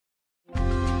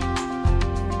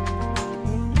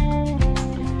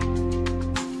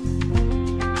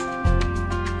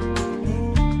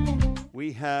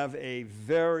have a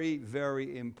very,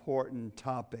 very important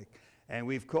topic. And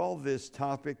we've called this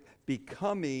topic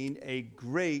Becoming a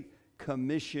Great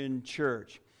Commission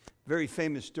Church. Very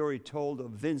famous story told of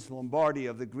Vince Lombardi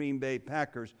of the Green Bay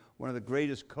Packers, one of the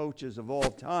greatest coaches of all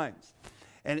times.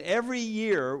 And every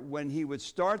year when he would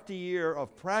start the year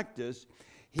of practice,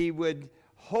 he would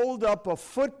hold up a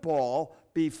football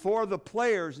before the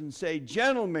players and say,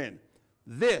 "Gentlemen,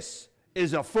 this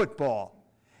is a football."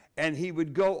 And he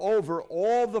would go over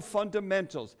all the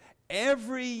fundamentals.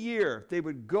 Every year they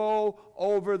would go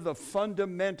over the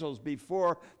fundamentals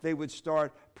before they would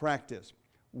start practice.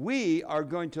 We are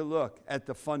going to look at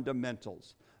the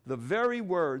fundamentals, the very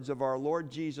words of our Lord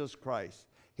Jesus Christ,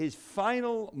 his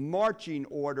final marching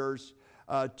orders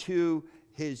to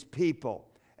his people.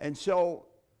 And so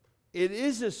it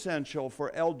is essential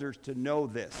for elders to know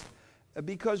this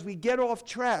because we get off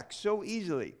track so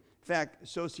easily. In fact,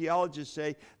 sociologists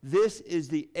say this is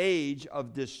the age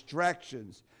of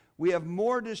distractions. We have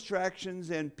more distractions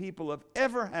than people have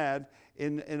ever had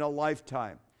in a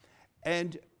lifetime.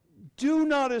 And do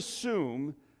not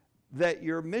assume that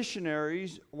your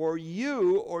missionaries or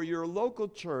you or your local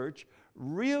church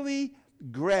really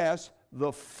grasp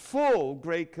the full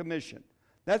Great Commission.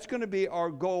 That's going to be our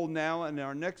goal now in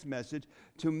our next message,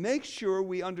 to make sure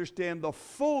we understand the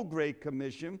full Great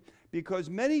Commission, because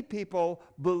many people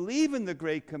believe in the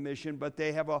Great Commission, but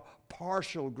they have a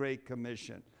partial Great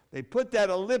Commission. They put that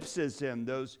ellipsis in,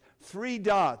 those 3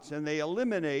 dots, and they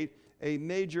eliminate a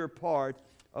major part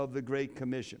of the Great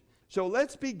Commission. So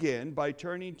let's begin by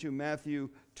turning to Matthew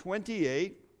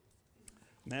 28.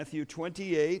 Matthew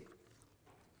 28.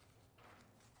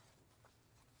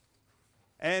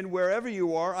 And wherever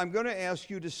you are, I'm going to ask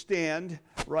you to stand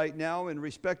right now in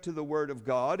respect to the Word of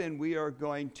God, and we are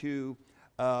going to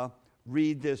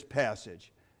read this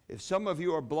passage. If some of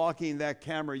you are blocking that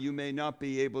camera, you may not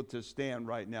be able to stand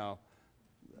right now.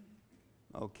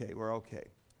 Okay, we're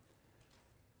okay.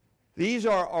 These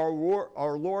are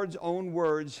our Lord's own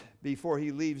words before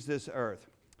he leaves this earth.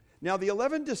 Now the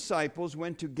 11 disciples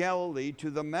went to Galilee, to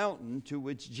the mountain to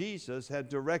which Jesus had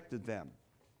directed them.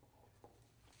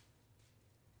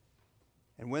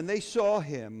 And when they saw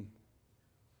him,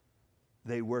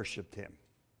 they worshiped him.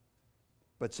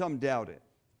 But some doubted.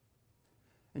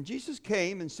 And Jesus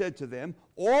came and said to them,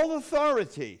 "All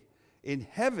authority in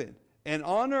heaven and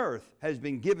on earth has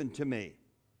been given to me.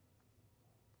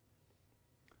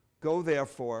 Go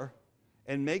therefore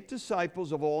and make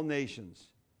disciples of all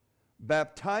nations,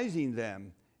 baptizing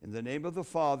them in the name of the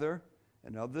Father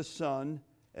and of the Son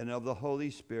and of the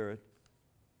Holy Spirit,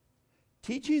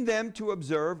 teaching them to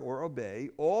observe or obey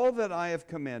all that I have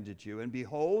commanded you. And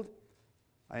behold,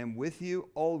 I am with you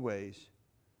always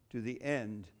to the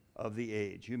end of the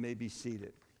age." You may be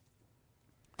seated.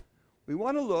 We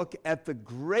want to look at the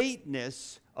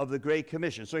greatness of the Great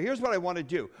Commission. So here's what I want to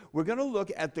do. We're going to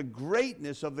look at the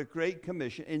greatness of the Great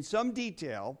Commission in some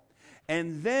detail,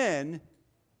 and then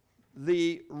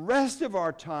the rest of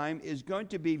our time is going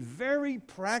to be very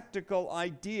practical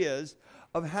ideas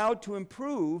of how to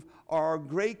improve our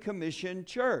Great Commission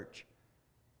church.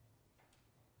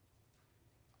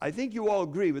 I think you all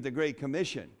agree with the Great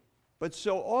Commission, but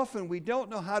so often we don't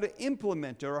know how to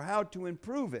implement it or how to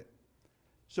improve it.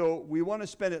 So we want to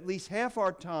spend at least half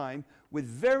our time with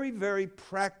very, very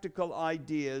practical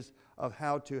ideas of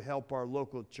how to help our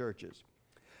local churches.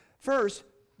 First,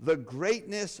 the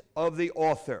greatness of the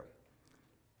author.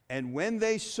 And when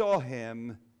they saw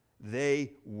him,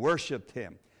 they worshiped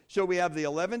him. So we have the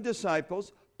 11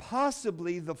 disciples,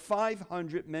 possibly the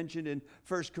 500 mentioned in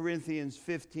 1 Corinthians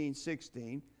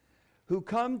 15:16, who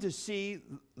come to see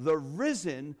the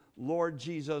risen Lord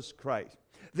Jesus Christ.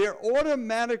 Their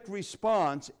automatic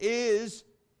response is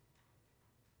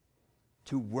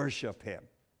to worship him.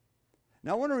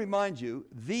 Now I want to remind you,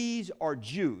 these are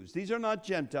Jews. These are not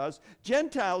Gentiles.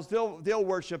 Gentiles, they'll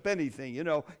worship anything,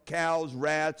 cows,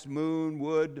 rats, moon,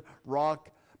 wood,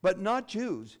 rock, but not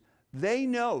Jews. They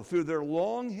know through their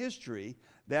long history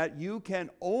that you can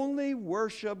only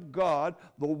worship God,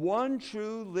 the one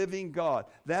true living God.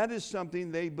 That is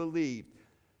something they believed.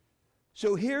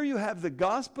 So here you have the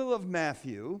Gospel of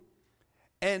Matthew,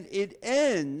 and it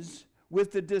ends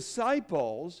with the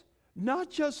disciples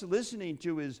not just listening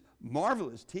to his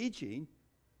marvelous teaching,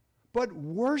 but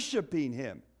worshiping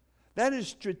him. That is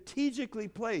strategically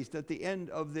placed at the end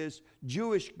of this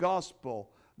Jewish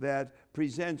gospel that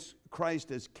presents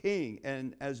Christ as King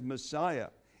and as Messiah.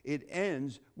 It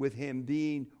ends with him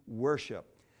being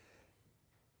worshiped.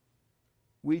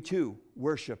 We too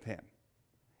worship him.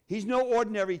 He's no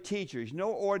ordinary teacher. He's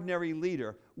no ordinary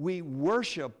leader. We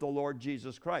worship the Lord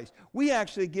Jesus Christ. We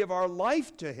actually give our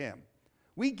life to him.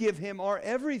 We give him our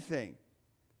everything.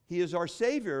 He is our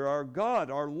Savior, our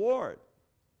God, our Lord.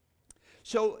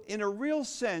 So in a real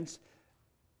sense,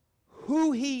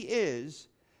 who he is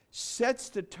sets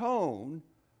the tone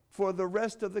for the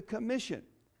rest of the commission.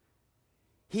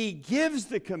 He gives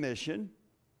the commission,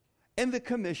 and the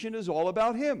commission is all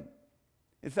about him.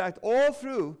 In fact, all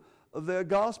through the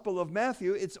Gospel of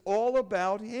Matthew, it's all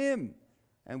about him.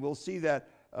 And we'll see that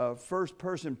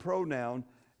first-person pronoun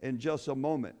in just a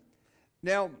moment.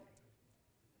 Now,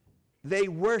 they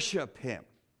worship him.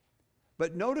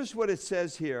 But notice what it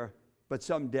says here, but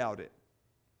some doubt it.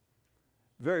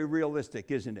 Very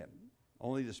realistic, isn't it?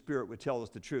 Only the Spirit would tell us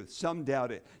the truth. Some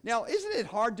doubt it. Now, isn't it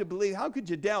hard to believe? How could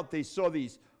you doubt they saw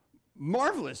these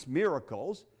marvelous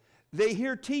miracles? They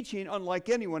hear teaching unlike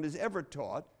anyone has ever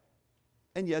taught,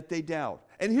 and yet they doubt.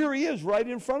 And here he is right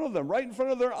in front of them, right in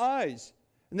front of their eyes,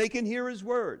 and they can hear his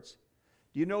words.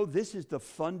 Do you know this is the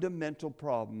fundamental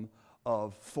problem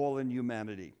of fallen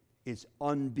humanity? It's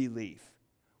unbelief.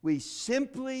 We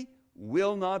simply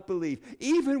will not believe.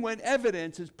 Even when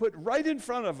evidence is put right in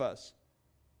front of us,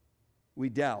 we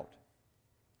doubt.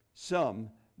 Some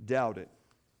doubt it.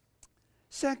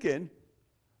 Second,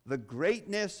 the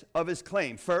greatness of his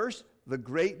claim. First, the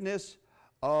greatness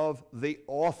of the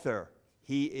author.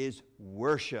 He is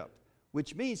worshiped,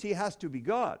 which means he has to be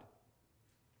God.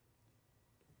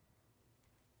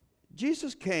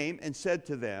 Jesus came and said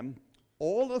to them,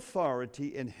 "All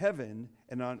authority in heaven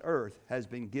and on earth has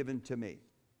been given to me."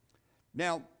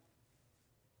 Now,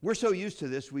 we're so used to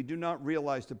this, we do not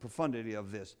realize the profundity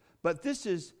of this. But this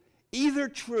is either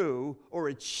true or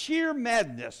it's sheer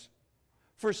madness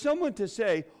for someone to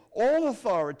say, all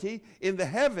authority in the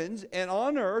heavens and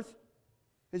on earth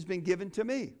has been given to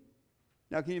me.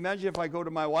 Now, can you imagine if I go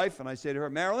to my wife and I say to her,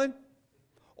 "Marilyn,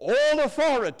 all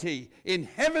authority in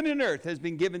heaven and earth has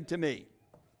been given to me."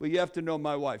 Well, you have to know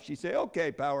my wife. She'd say,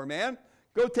 "Okay, power man,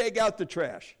 go take out the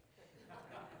trash."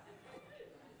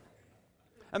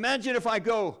 Imagine if I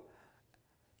go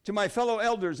to my fellow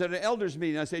elders at an elders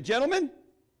meeting and I say, "Gentlemen,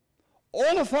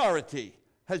 all authority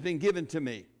has been given to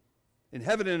me in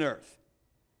heaven and earth."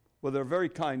 Well, they're very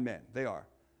kind men. They are.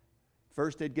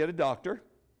 First, they'd get a doctor,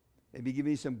 maybe give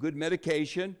me some good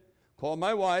medication, call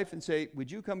my wife and say, "Would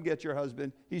you come get your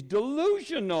husband? He's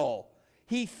delusional.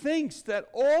 He thinks that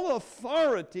all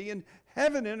authority in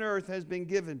heaven and earth has been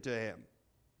given to him."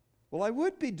 Well, I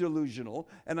would be delusional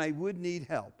and I would need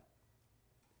help.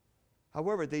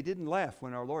 However, they didn't laugh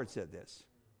when our Lord said this.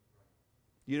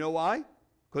 You know why?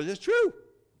 Because it's true.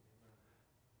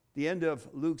 The end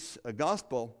of Luke's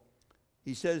gospel,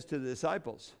 he says to the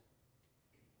disciples,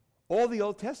 "All the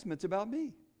Old Testament's about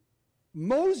me.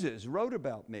 Moses wrote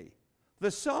about me.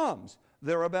 The Psalms,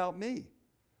 they're about me.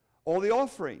 All the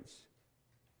offerings,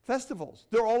 festivals,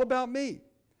 they're all about me."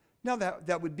 Now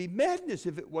that would be madness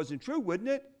if it wasn't true, wouldn't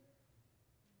it?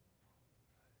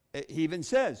 He even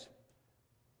says,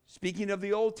 speaking of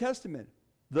the Old Testament,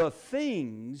 the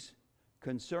things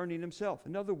concerning himself.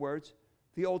 In other words,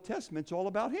 the Old Testament's all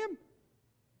about him.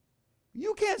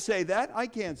 You can't say that. I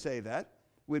can't say that.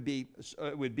 Would be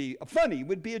funny.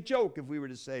 Would be a joke if we were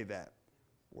to say that.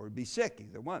 Or it'd be sick,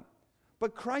 either one.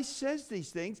 But Christ says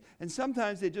these things, and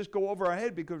sometimes they just go over our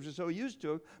head because we're so used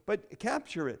to it, but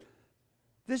capture it.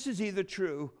 This is either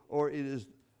true or it is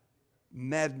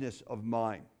madness of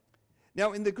mine.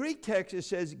 Now, in the Greek text, it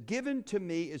says, "Given to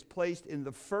me" is placed in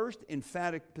the first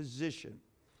emphatic position.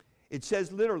 It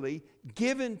says literally,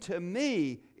 "Given to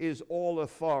me is all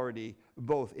authority,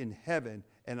 both in heaven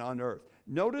and on earth."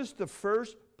 Notice the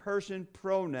first person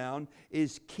pronoun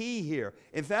is key here.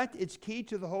 In fact, it's key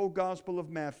to the whole Gospel of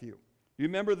Matthew. You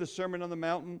remember the Sermon on the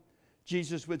Mountain?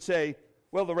 Jesus would say,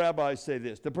 "Well, the rabbis say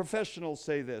this, the professionals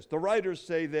say this, the writers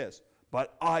say this,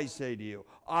 but I say to you,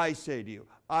 I say to you,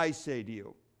 I say to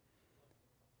you."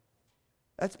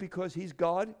 That's because he's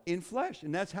God in flesh.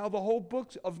 And that's how the whole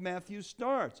book of Matthew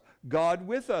starts. God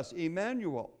with us,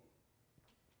 Emmanuel.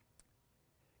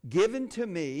 Given to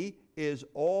me is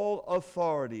all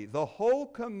authority. The whole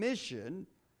commission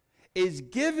is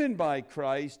given by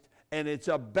Christ, and it's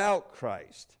about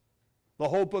Christ. The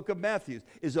whole book of Matthew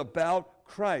is about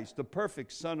Christ, the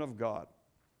perfect Son of God.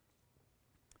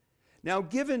 Now,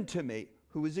 given to me,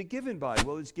 who is it given by?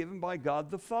 Well, it's given by God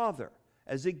the Father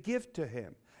as a gift to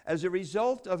him. As a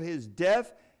result of his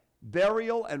death,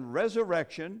 burial, and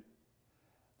resurrection,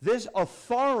 this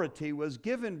authority was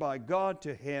given by God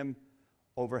to him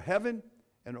over heaven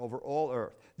and over all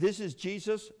earth. This is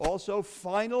Jesus' also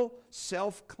final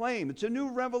self-claim. It's a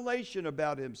new revelation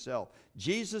about himself.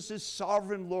 Jesus is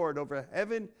sovereign Lord over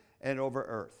heaven and over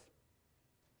earth.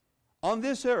 On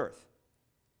this earth,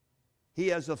 he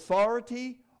has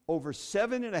authority over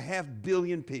 7.5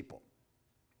 billion people.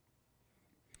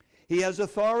 He has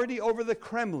authority over the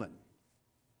Kremlin.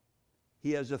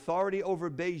 He has authority over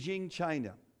Beijing,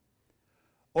 China.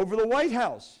 Over the White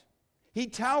House. He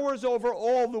towers over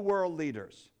all the world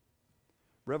leaders.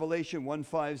 Revelation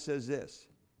 1:5 says this: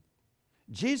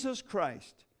 Jesus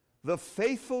Christ, the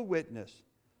faithful witness,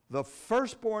 the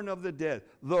firstborn of the dead,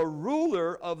 the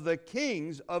ruler of the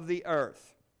kings of the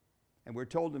earth. And we're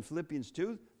told in Philippians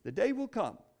 2, the day will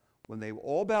come when they will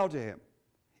all bow to him.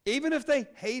 Even if they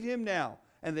hate him now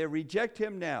and they reject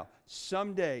him now,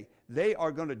 someday they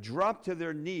are going to drop to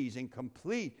their knees in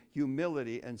complete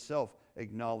humility and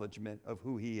self-acknowledgement of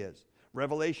who he is.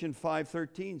 Revelation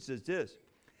 5:13 says this: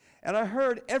 and I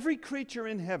heard every creature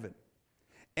in heaven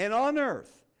and on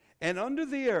earth and under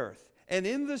the earth and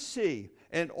in the sea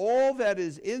and all that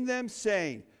is in them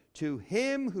saying, to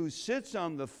him who sits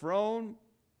on the throne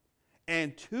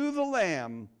and to the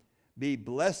Lamb be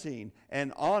blessing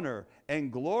and honor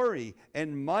and glory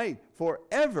and might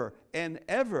forever and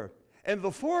ever. And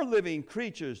the four living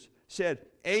creatures said,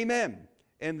 Amen.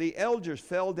 And the elders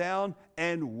fell down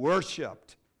and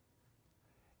worshiped.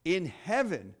 In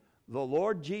heaven, the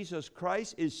Lord Jesus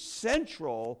Christ is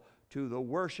central to the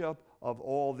worship of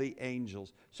all the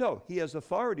angels. So he has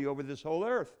authority over this whole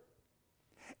earth.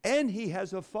 And he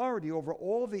has authority over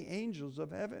all the angels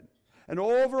of heaven and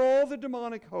over all the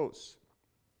demonic hosts.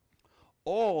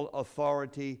 All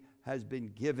authority has been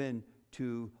given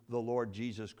to the Lord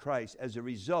Jesus Christ as a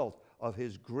result of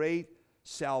his great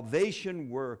salvation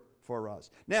work for us.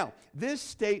 Now, this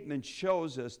statement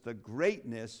shows us the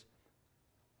greatness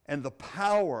and the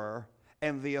power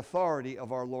and the authority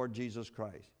of our Lord Jesus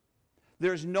Christ.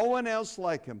 There's no one else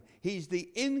like him. He's the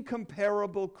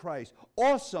incomparable Christ,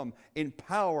 awesome in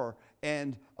power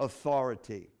and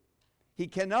authority. He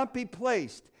cannot be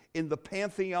placed in the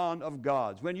pantheon of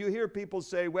gods. When you hear people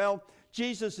say, well,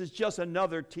 Jesus is just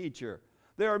another teacher.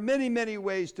 There are many, many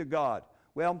ways to God.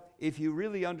 Well, if you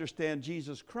really understand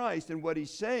Jesus Christ and what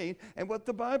he's saying and what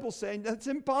the Bible's saying, that's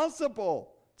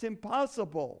impossible. It's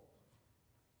impossible.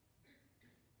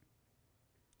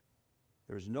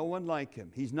 There's no one like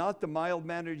him. He's not the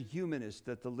mild-mannered humanist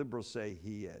that the liberals say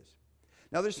he is.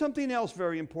 Now, there's something else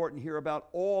very important here about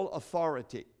all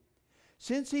authority.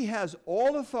 Since he has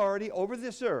all authority over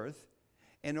this earth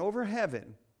and over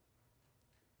heaven,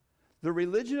 the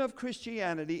religion of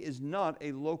Christianity is not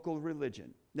a local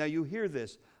religion. Now, you hear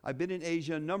this. I've been in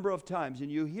Asia a number of times, and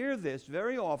you hear this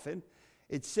very often.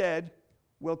 It's said,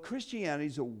 well, Christianity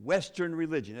is a Western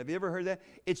religion. Have you ever heard that?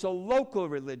 It's a local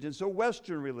religion. It's a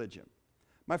Western religion.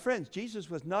 My friends, Jesus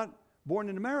was not born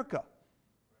in America.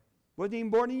 Wasn't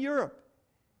even born in Europe.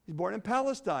 He's born in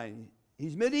Palestine.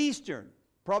 He's Mideastern.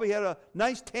 Probably had a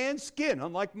nice tan skin,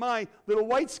 unlike my little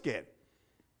white skin.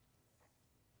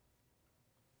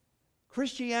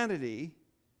 Christianity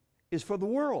is for the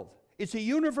world. It's a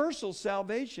universal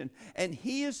salvation. And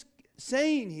he is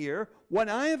saying here, what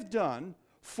I have done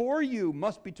for you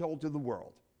must be told to the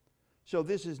world. So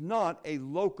this is not a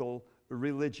local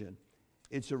religion.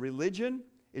 It's a religion,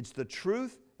 it's the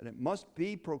truth, and it must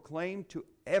be proclaimed to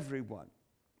everyone.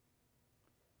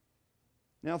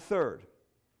 Now, third,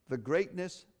 the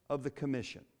greatness of the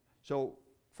commission. So,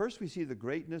 first we see the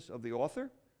greatness of the author,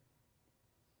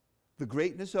 the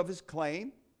greatness of his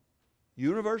claim,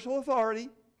 universal authority,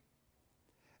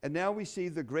 and now we see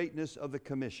the greatness of the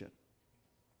commission.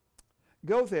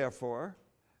 Go, therefore,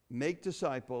 make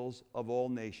disciples of all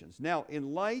nations. Now,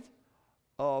 in light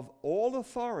of all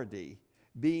authority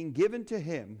being given to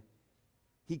him,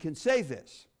 he can say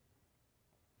this: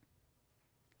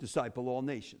 disciple all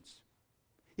nations.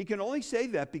 He can only say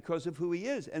that because of who he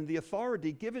is and the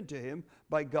authority given to him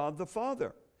by God the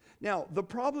Father. Now, the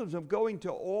problems of going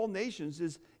to all nations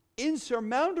is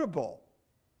insurmountable.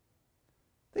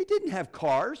 They didn't have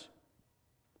cars.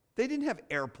 They didn't have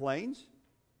airplanes.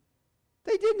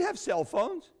 They didn't have cell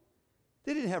phones.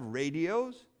 They didn't have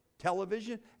radios,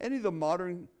 television, any of the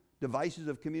modern devices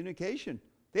of communication.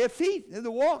 They had feet. They had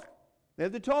to walk. They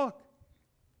had to talk.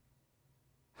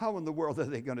 How in the world are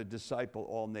they going to disciple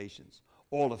all nations?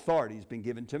 All authority has been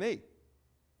given to me,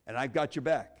 and I've got your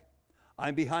back.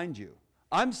 I'm behind you.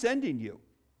 I'm sending you.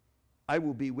 I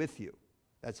will be with you.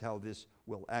 That's how this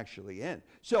will actually end.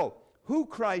 So, who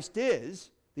Christ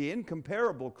is, the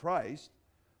incomparable Christ,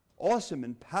 awesome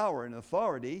in power and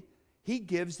authority, he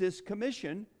gives this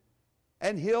commission,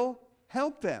 and he'll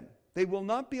help them. They will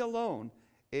not be alone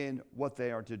in what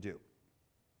they are to do.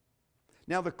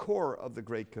 Now, the core of the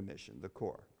Great Commission, the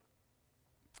core.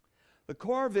 The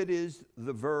core of it is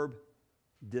the verb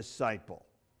disciple.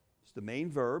 It's the main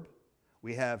verb.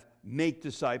 We have make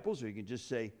disciples, or you can just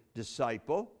say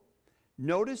disciple.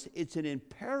 Notice it's an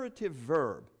imperative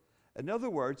verb. In other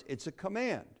words, it's a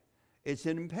command. It's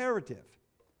an imperative.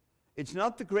 It's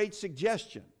not the great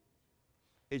suggestion.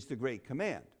 It's the great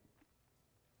command.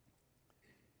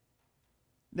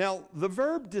 Now, the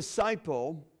verb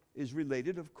disciple is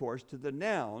related, of course, to the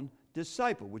noun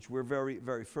disciple, which we're very,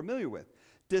 very familiar with.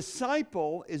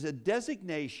 Disciple is a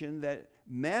designation that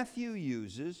Matthew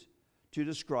uses to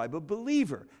describe a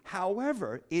believer.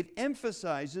 However, it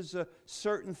emphasizes a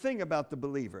certain thing about the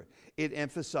believer. It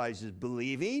emphasizes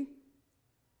believing,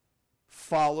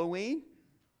 following,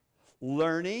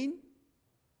 learning,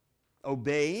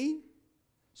 obeying,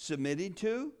 submitting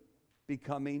to,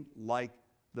 becoming like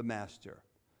the master.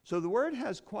 So the word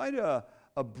has quite a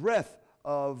breadth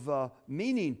of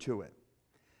meaning to it.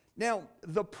 Now,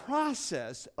 the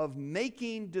process of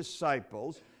making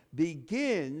disciples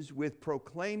begins with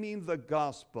proclaiming the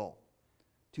gospel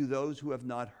to those who have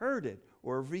not heard it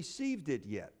or have received it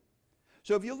yet.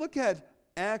 So if you look at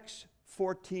Acts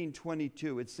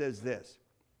 14:22, it says this: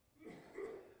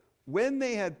 when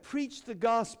they had preached the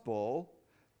gospel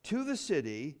to the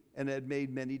city and had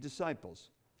made many disciples.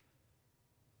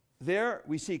 There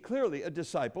we see clearly a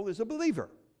disciple is a believer.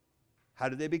 How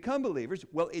do they become believers?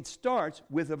 Well, it starts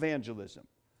with evangelism.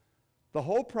 The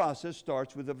whole process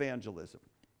starts with evangelism,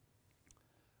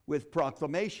 with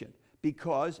proclamation,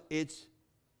 because it's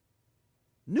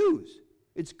news.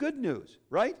 It's good news,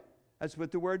 right? That's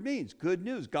what the word means. Good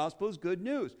news. Gospel is good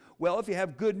news. Well, if you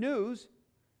have good news,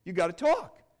 you got to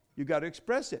talk. You got to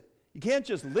express it. You can't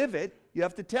just live it. You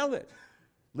have to tell it.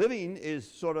 Living is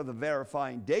sort of the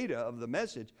verifying data of the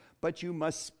message, but you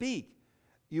must speak.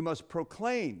 You must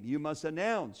proclaim. You must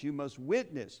announce. You must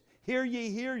witness. Hear ye,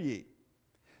 hear ye.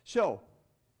 So,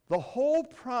 the whole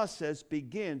process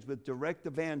begins with direct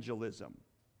evangelism,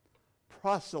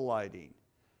 proselyting,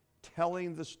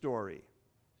 telling the story.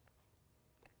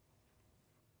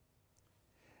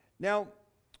 Now,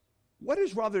 what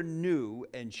is rather new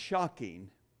and shocking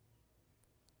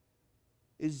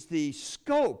is the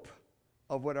scope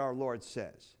of what our Lord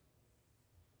says.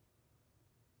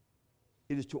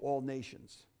 It is to all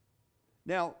nations.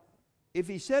 Now, if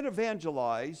he said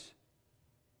evangelize,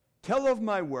 tell of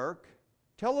my work,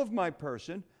 tell of my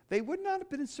person, they would not have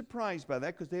been surprised by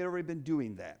that because they had already been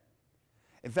doing that.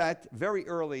 In fact, very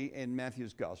early in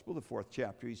Matthew's Gospel, the 4th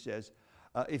chapter, he says,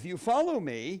 if you follow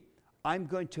me, I'm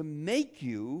going to make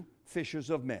you fishers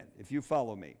of men, if you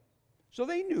follow me. So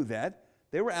they knew that.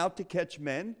 They were out to catch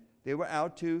men. They were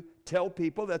out to tell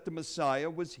people that the Messiah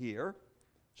was here.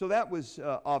 So that was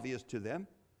obvious to them.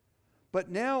 But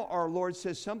now our Lord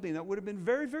says something that would have been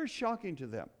very, very shocking to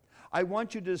them. I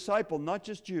want you to disciple not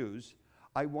just Jews.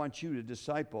 I want you to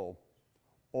disciple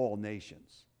all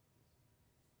nations,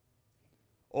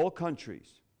 all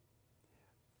countries.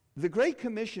 The Great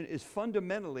Commission is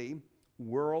fundamentally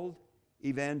world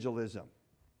evangelism.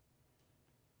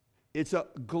 It's a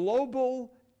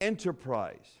global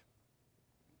enterprise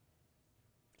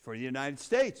for the United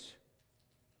States,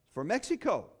 for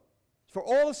Mexico, for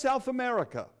all of South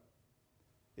America.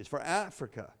 It's for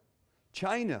Africa,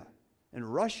 China, and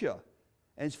Russia.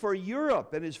 And it's for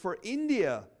Europe, and it's for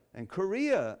India, and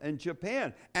Korea, and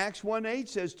Japan. Acts 1:8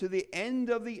 says, to the end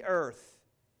of the earth.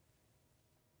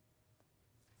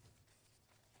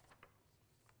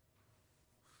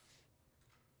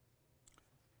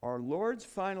 Our Lord's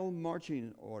final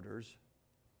marching orders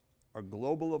are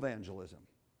global evangelism.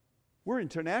 We're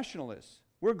internationalists.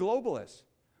 We're globalists.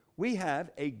 We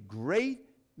have a great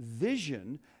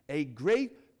vision, a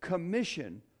great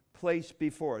commission placed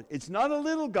before us. It's not a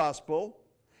little gospel.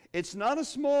 It's not a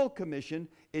small commission.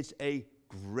 It's a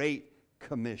great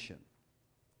commission.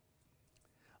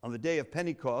 On the day of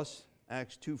Pentecost,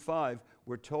 Acts 2:5,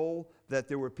 we're told that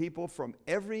there were people from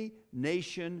every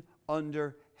nation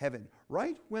under heaven.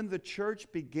 Right when the church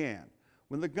began,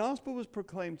 when the gospel was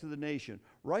proclaimed to the nation,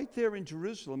 right there in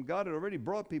Jerusalem, God had already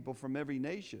brought people from every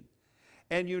nation.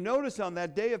 And you notice on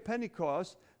that day of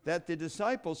Pentecost that the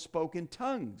disciples spoke in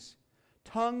tongues.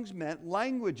 Tongues meant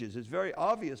languages. It's very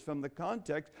obvious from the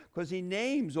context because he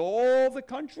names all the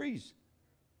countries.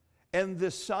 And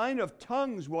the sign of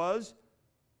tongues was,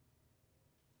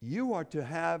 you are to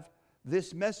have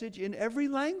this message in every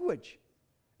language,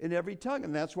 in every tongue.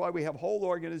 And that's why we have whole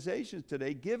organizations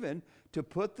today given to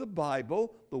put the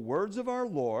Bible, the words of our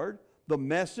Lord, the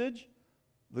message,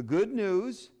 the good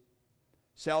news,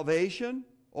 salvation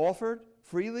offered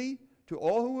freely to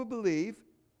all who will believe,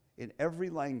 in every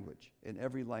language, in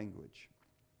every language.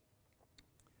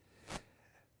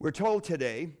 We're told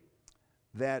today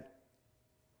that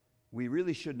we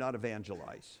really should not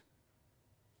evangelize.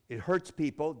 It hurts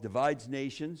people, divides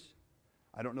nations.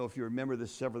 I don't know if you remember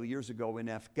this, several years ago in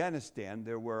Afghanistan,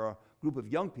 there were a group of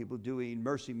young people doing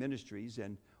mercy ministries,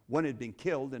 and one had been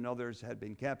killed and others had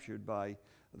been captured by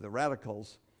the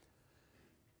radicals.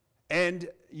 And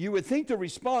you would think the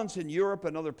response in Europe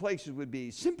and other places would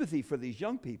be sympathy for these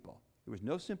young people. There was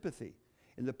no sympathy.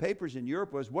 In the papers in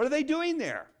Europe was, what are they doing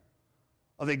there?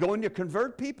 Are they going to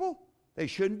convert people? They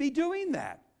shouldn't be doing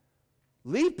that.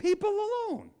 Leave people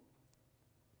alone.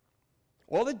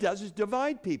 All it does is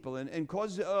divide people and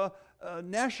cause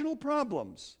national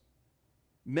problems.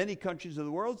 Many countries of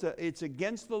the world, it's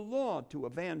against the law to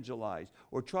evangelize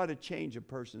or try to change a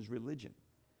person's religion.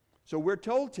 So we're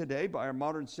told today by our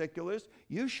modern secularists,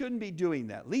 you shouldn't be doing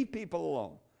that. Leave people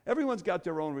alone. Everyone's got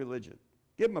their own religion.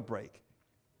 Give them a break.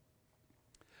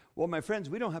 Well, my friends,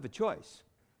 we don't have a choice.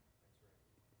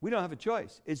 We don't have a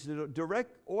choice. It's the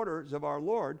direct orders of our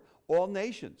Lord, all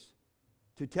nations,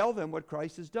 to tell them what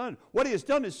Christ has done. What he has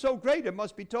done is so great, it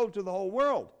must be told to the whole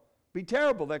world. Be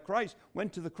terrible that Christ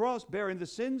went to the cross bearing the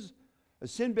sins, a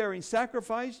sin-bearing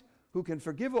sacrifice, who can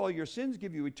forgive all your sins,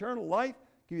 give you eternal life,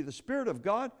 give you the Spirit of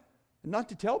God. And not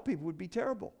to tell people would be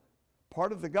terrible.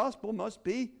 Part of the gospel must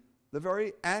be the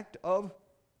very act of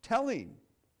telling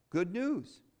good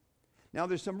news. Now,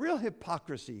 there's some real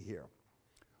hypocrisy here.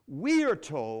 We are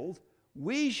told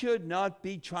we should not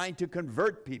be trying to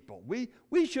convert people.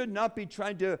 We should not be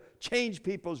trying to change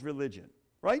people's religion,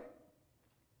 right?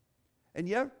 And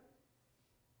yet,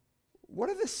 what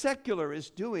are the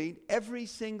secularists doing every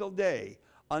single day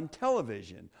on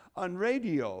television, on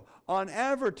radio, on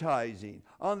advertising,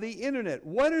 on the internet?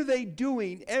 What are they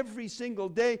doing every single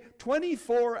day,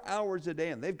 24 hours a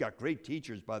day? And they've got great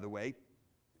teachers, by the way.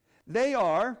 They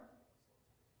are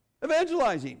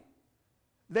evangelizing.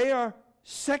 They are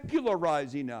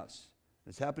secularizing us.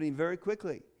 It's happening very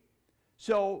quickly.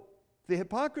 So the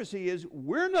hypocrisy is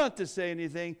we're not to say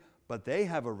anything, but they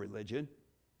have a religion.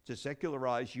 It's a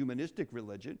secularized humanistic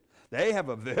religion. They have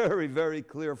a very, very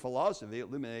clear philosophy. It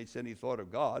eliminates any thought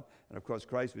of God. And of course,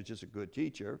 Christ was just a good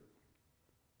teacher.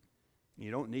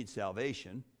 You don't need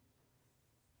salvation.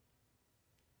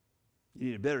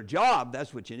 You need a better job.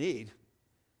 That's what you need.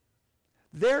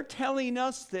 They're telling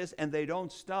us this, and they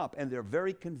don't stop. And they're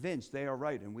very convinced they are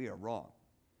right and we are wrong.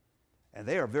 And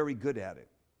they are very good at it.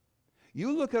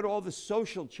 You look at all the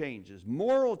social changes,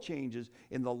 moral changes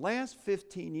in the last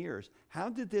 15 years. How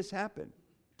did this happen?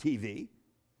 TV,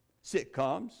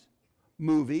 sitcoms,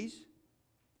 movies,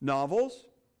 novels.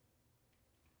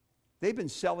 They've been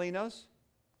selling us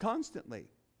constantly.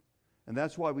 And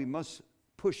that's why we must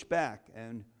push back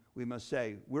and we must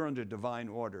say we're under divine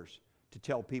orders to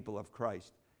tell people of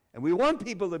Christ. And we want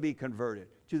people to be converted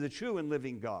to the true and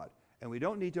living God. And we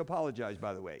don't need to apologize,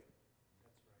 by the way.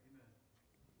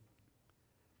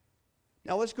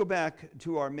 Now let's go back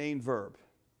to our main verb.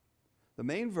 The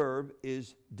main verb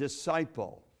is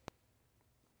disciple.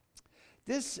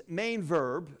 This main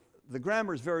verb, the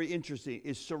grammar is very interesting,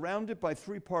 is surrounded by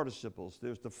three participles.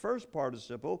 There's the first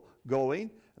participle, going,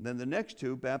 and then the next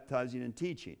two, baptizing and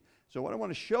teaching. So what I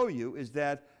want to show you is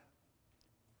that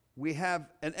we have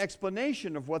an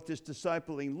explanation of what this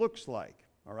discipling looks like,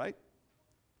 all right?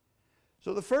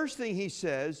 So the first thing he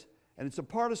says, and it's a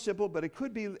participle, but it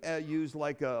could be used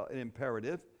like an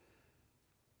imperative,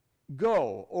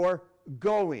 go or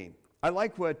going. I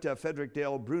like what Frederick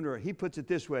Dale Bruner, he puts it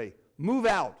this way, move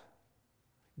out,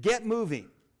 get moving,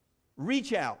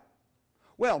 reach out.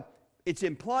 Well, it's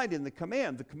implied in the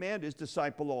command. The command is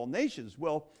disciple all nations.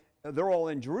 Well, they're all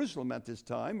in Jerusalem at this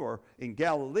time, or in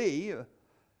Galilee,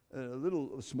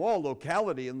 a small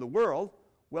locality in the world.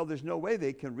 Well, there's no way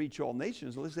they can reach all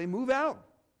nations unless they move out.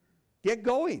 Get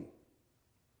going.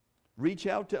 Reach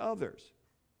out to others.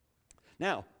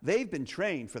 Now, they've been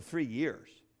trained for 3 years.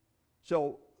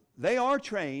 So they are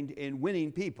trained in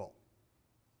winning people.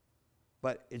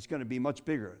 But it's going to be much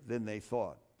bigger than they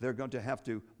thought. They're going to have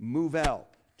to move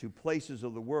out to places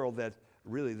of the world that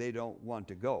really they don't want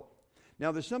to go.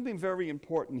 Now, there's something very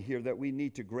important here that we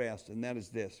need to grasp, and that is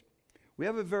this. We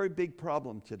have a very big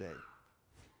problem today.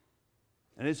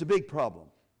 And it's a big problem.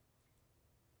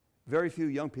 Very few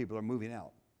young people are moving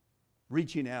out,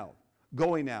 reaching out,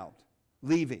 going out,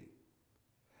 leaving.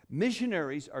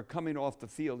 Missionaries are coming off the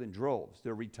field in droves.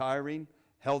 They're retiring,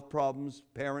 health problems,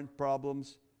 parent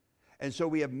problems. And so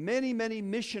we have many, many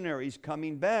missionaries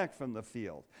coming back from the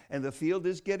field. And the field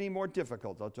is getting more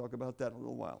difficult. I'll talk about that in a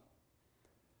little while.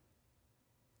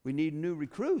 We need new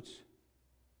recruits.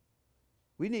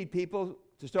 We need people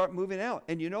to start moving out.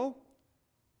 And you know,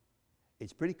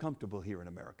 it's pretty comfortable here in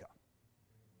America.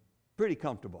 Pretty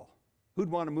comfortable. Who'd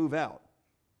want to move out?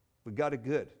 We got it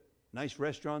good. Nice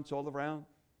restaurants all around.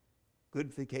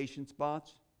 Good vacation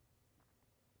spots.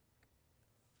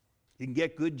 You can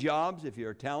get good jobs if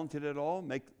you're talented at all,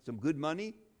 make some good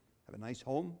money, have a nice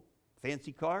home,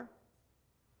 fancy car.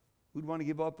 Who'd want to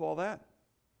give up all that?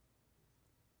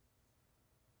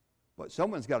 But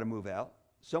someone's got to move out.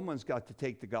 Someone's got to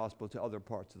take the gospel to other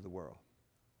parts of the world.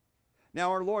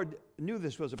 Now, our Lord knew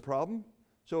this was a problem.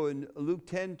 So in Luke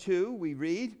 10:2, we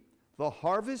read, the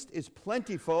harvest is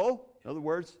plentiful. In other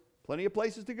words, plenty of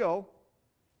places to go.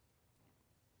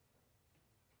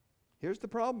 Here's the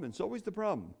problem, and it's always the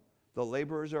problem. The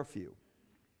laborers are few.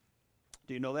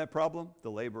 Do you know that problem? The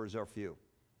laborers are few.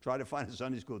 Try to find a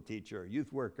Sunday school teacher, a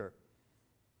youth worker,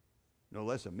 no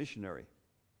less a missionary.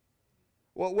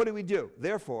 Well, what do?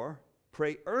 Therefore,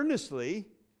 pray earnestly,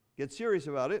 get serious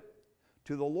about it,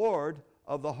 to the Lord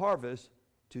of the harvest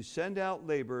to send out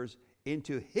laborers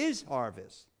into his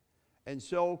harvest. And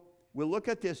so we'll look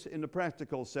at this in the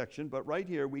practical section, but right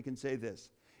here we can say this.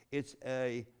 It's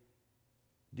a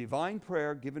divine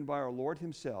prayer given by our Lord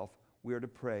himself. We are to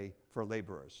pray for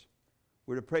laborers.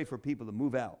 We're to pray for people to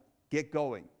move out, get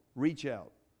going, reach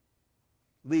out,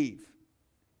 leave.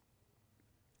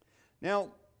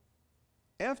 Now,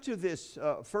 after this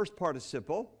first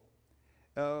participle,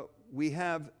 we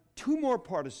have two more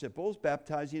participles,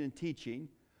 baptizing and teaching,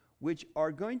 which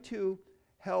are going to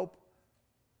help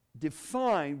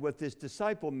define what this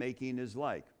disciple making is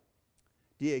like.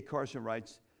 D.A. Carson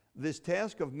writes, this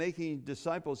task of making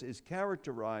disciples is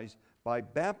characterized by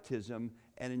baptism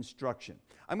and instruction.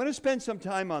 I'm going to spend some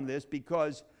time on this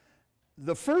because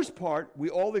the first part, we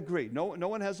all agree. No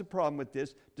one has a problem with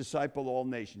this, disciple all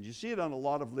nations. You see it on a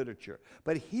lot of literature.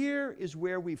 But here is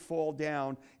where we fall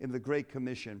down in the Great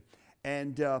Commission.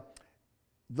 And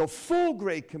the full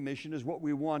Great Commission is what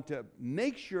we want to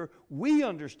make sure we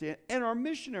understand and our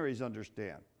missionaries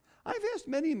understand. I've asked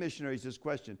many missionaries this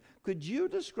question. Could you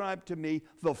describe to me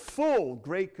the full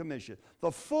Great Commission,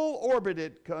 the full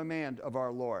orbited command of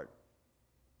our Lord?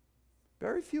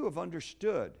 Very few have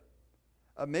understood.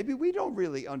 Maybe we don't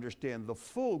really understand the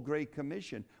full Great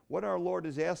Commission, what our Lord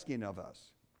is asking of us.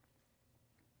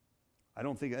 I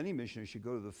don't think any missionary should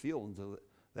go to the field until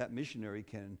that missionary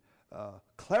can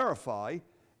clarify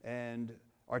and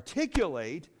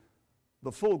articulate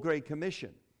the full Great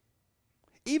Commission.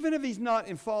 Even if he's not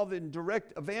involved in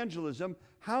direct evangelism,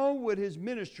 how would his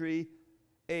ministry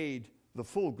aid the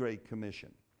full Great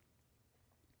Commission?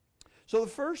 So the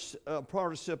first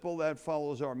participle that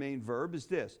follows our main verb is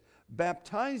this: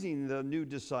 baptizing the new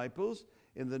disciples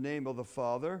in the name of the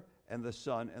Father and the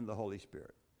Son and the Holy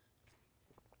Spirit.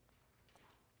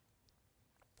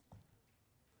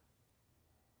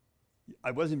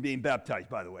 I wasn't being baptized,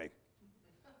 by the way.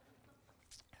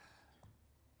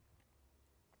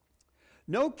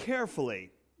 Note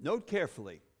carefully,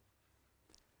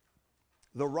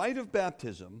 the rite of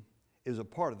baptism is a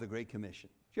part of the Great Commission.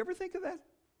 Did you ever think of that?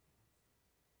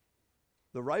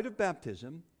 The rite of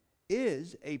baptism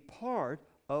is a part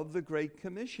of the Great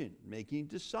Commission. Making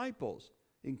disciples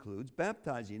includes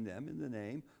baptizing them in the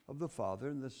name of the Father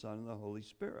and the Son and the Holy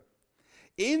Spirit.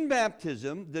 In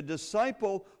baptism, the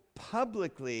disciple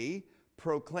publicly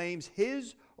proclaims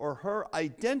his or her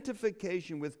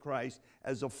identification with Christ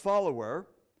as a follower,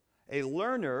 a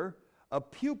learner, a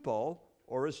pupil,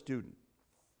 or a student.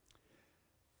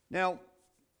 Now,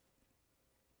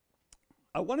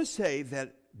 I want to say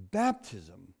that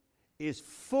baptism is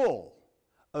full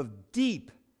of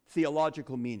deep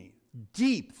theological meaning.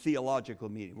 Deep theological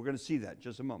meaning. We're going to see that in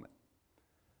just a moment.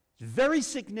 It's very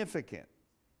significant.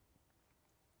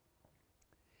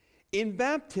 In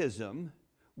baptism,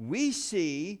 we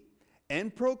see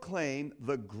and proclaim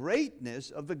the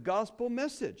greatness of the gospel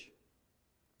message,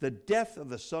 the death of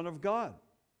the Son of God,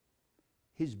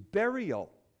 his burial,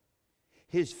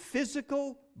 his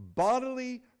physical,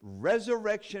 bodily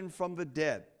resurrection from the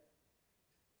dead,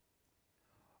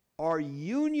 our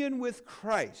union with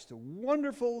Christ, a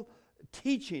wonderful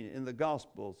teaching in the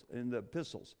Gospels, in the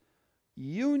epistles,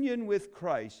 union with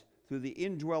Christ through the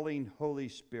indwelling Holy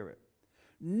Spirit,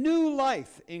 new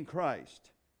life in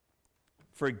Christ,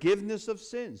 forgiveness of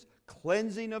sins,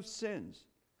 cleansing of sins,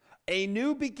 a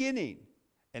new beginning,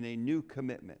 and a new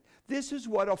commitment. This is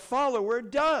what a follower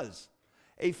does.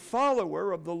 A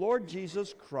follower of the Lord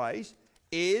Jesus Christ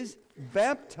is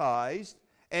baptized,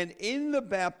 and in the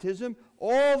baptism,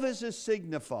 all this is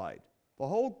signified. The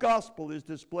whole gospel is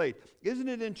displayed. Isn't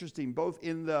it interesting? Both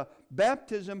in the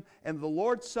baptism and the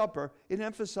Lord's Supper, it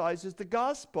emphasizes the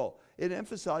gospel. It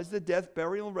emphasizes the death,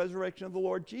 burial, and resurrection of the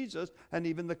Lord Jesus, and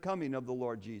even the coming of the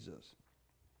Lord Jesus.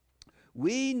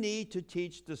 We need to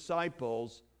teach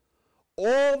disciples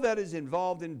all that is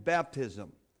involved in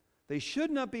baptism. They should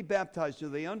not be baptized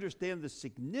till they understand the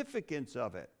significance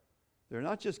of it. They're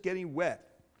not just getting wet.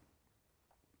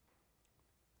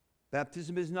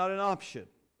 Baptism is not an option.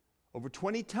 Over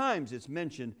 20 times it's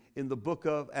mentioned in the book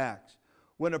of Acts.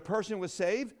 When a person was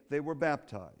saved, they were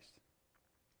baptized.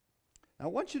 Now, I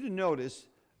want you to notice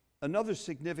another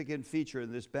significant feature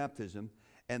in this baptism,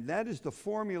 and that is the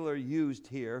formula used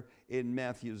here in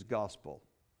Matthew's gospel.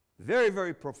 Very,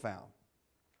 very profound.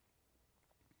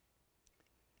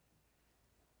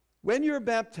 When you're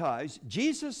baptized,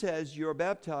 Jesus says you're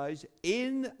baptized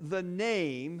in the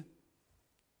name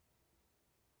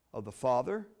of the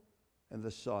Father and the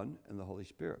Son and the Holy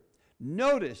Spirit.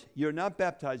 Notice you're not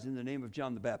baptized in the name of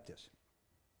John the Baptist.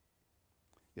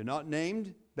 You're not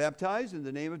baptized in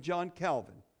the name of John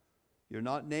Calvin. You're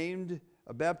not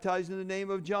baptized in the name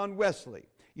of John Wesley.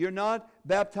 You're not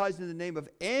baptized in the name of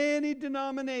any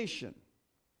denomination.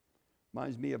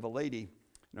 Reminds me of a lady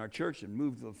in our church and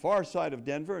moved to the far side of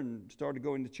Denver and started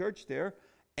going to church there.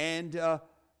 And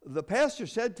the pastor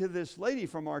said to this lady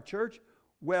from our church,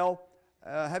 well,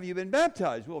 have you been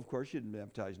baptized? Well, of course, she didn't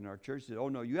baptize in our church. She said, oh,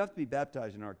 no, you have to be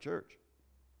baptized in our church.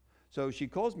 So she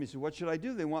calls me and said, what should I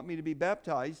do? They want me to be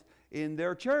baptized in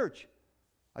their church.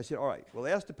 I said, all right, well,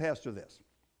 ask the pastor this.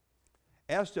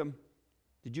 Ask him,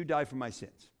 did you die for my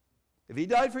sins? If he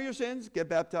died for your sins, get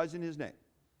baptized in his name.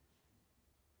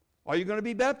 Are you going to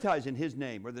be baptized in his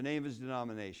name or the name of his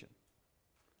denomination?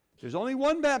 There's only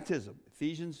one baptism.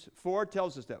 Ephesians 4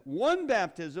 tells us that. One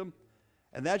baptism,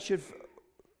 and that should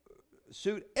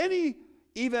suit any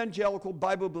evangelical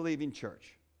Bible-believing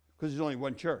church, because there's only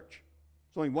one church.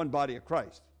 There's only one body of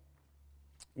Christ.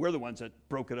 We're the ones that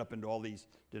broke it up into all these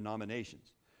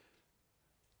denominations.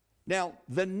 Now,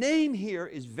 the name here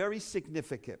is very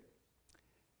significant.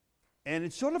 And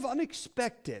it's sort of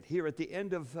unexpected here at the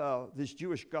end of this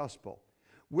Jewish gospel.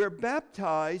 We're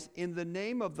baptized in the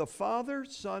name of the Father,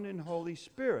 Son, and Holy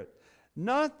Spirit.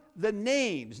 Not the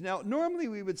names. Now, normally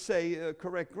we would say,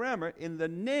 correct grammar, in the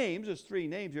names, there's three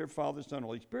names here, Father, Son,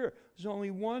 Holy Spirit. There's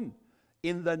only one.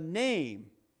 In the name.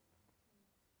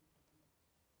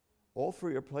 All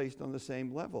three are placed on the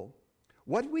same level.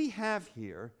 What we have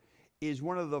here is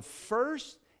one of the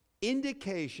first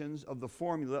indications of the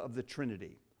formula of the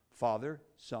Trinity. Father,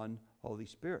 Son, Holy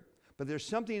Spirit. But there's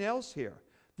something else here.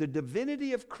 The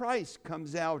divinity of Christ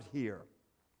comes out here.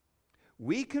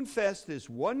 We confess this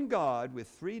one God with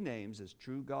three names as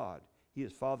true God. He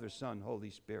is Father, Son, Holy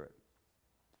Spirit.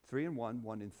 3 in 1,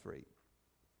 1 in 3.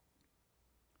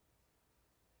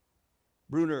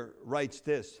 Bruner writes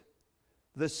this: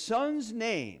 the Son's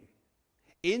name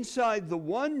inside the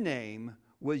one name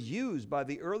was used by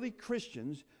the early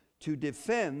Christians to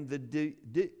defend the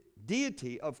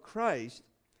deity of Christ,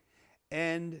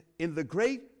 and in the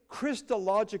great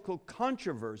Christological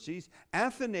controversies,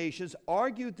 Athanasius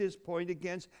argued this point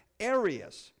against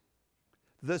Arius.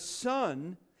 The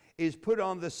Son is put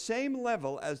on the same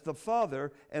level as the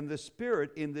Father and the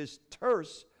Spirit in this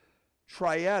terse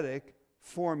triadic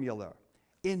formula.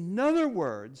 In other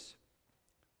words,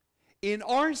 in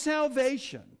our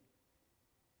salvation,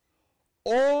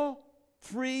 all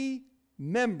three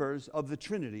members of the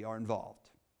Trinity are involved.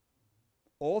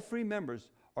 All three members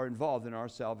are involved in our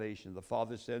salvation. The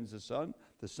Father sends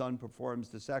the Son performs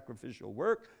the sacrificial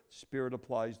work, the Spirit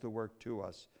applies the work to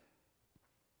us.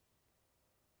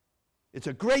 It's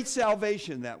a great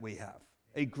salvation that we have,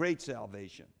 a great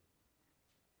salvation.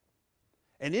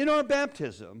 And in our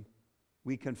baptism,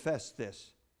 we confess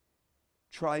this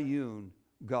triune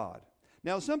God.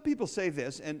 Now, some people say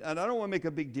this, and I don't want to make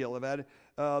a big deal about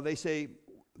it. They say,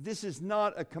 this is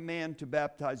not a command to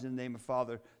baptize in the name of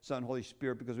Father, Son, Holy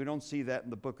Spirit, because we don't see that in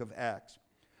the book of Acts.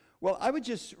 Well, I would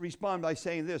just respond by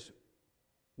saying this.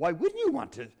 Why wouldn't you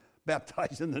want to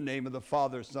baptize in the name of the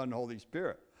Father, Son, Holy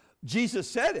Spirit? Jesus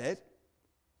said it.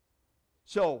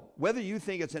 So whether you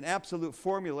think it's an absolute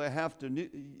formula I have to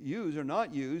use or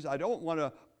not use, I don't want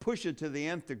to push it to the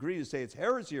nth degree to say it's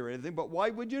heresy or anything, but why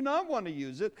would you not want to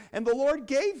use it? And the Lord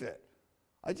gave it.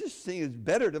 I just think it's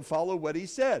better to follow what he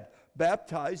said.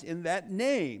 Baptize in that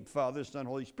name, Father, Son,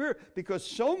 Holy Spirit, because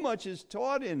so much is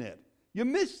taught in it. You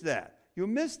miss that. You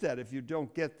miss that if you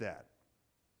don't get that.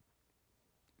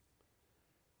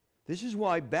 This is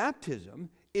why baptism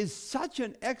is such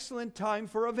an excellent time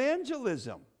for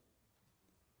evangelism,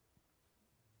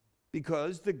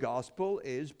 because the gospel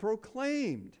is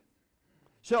proclaimed.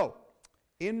 So,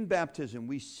 in baptism,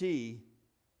 we see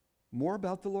more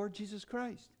about the Lord Jesus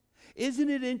Christ. Isn't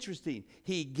it interesting?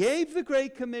 He gave the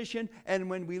Great Commission, and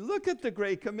when we look at the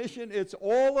Great Commission, it's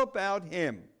all about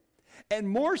him. And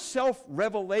more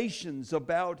self-revelations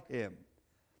about him.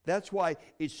 That's why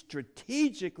it's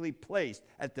strategically placed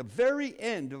at the very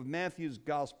end of Matthew's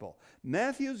gospel.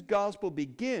 Matthew's gospel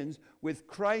begins with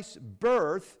Christ's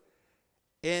birth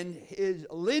and his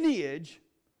lineage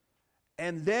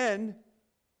And then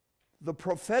the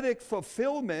prophetic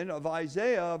fulfillment of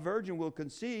Isaiah, a virgin will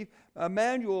conceive,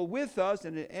 Emmanuel with us,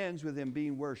 and it ends with him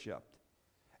being worshiped.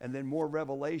 And then more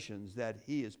revelations that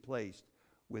he is placed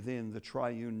within the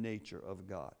triune nature of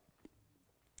God.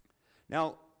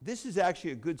 Now, this is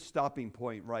actually a good stopping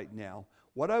point right now.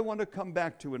 What I want to come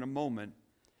back to in a moment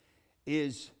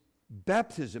is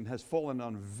baptism has fallen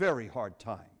on very hard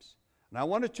times. And I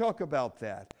want to talk about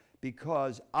that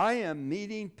because I am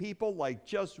meeting people like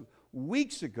just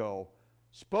weeks ago,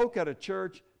 spoke at a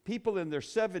church, people in their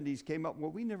 70s came up,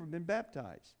 well, we've never been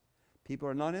baptized. People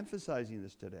are not emphasizing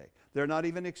this today. They're not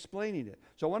even explaining it.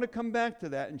 So I want to come back to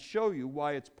that and show you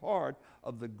why it's part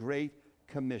of the Great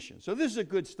Commission. So this is a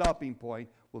good stopping point.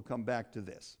 We'll come back to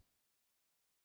this.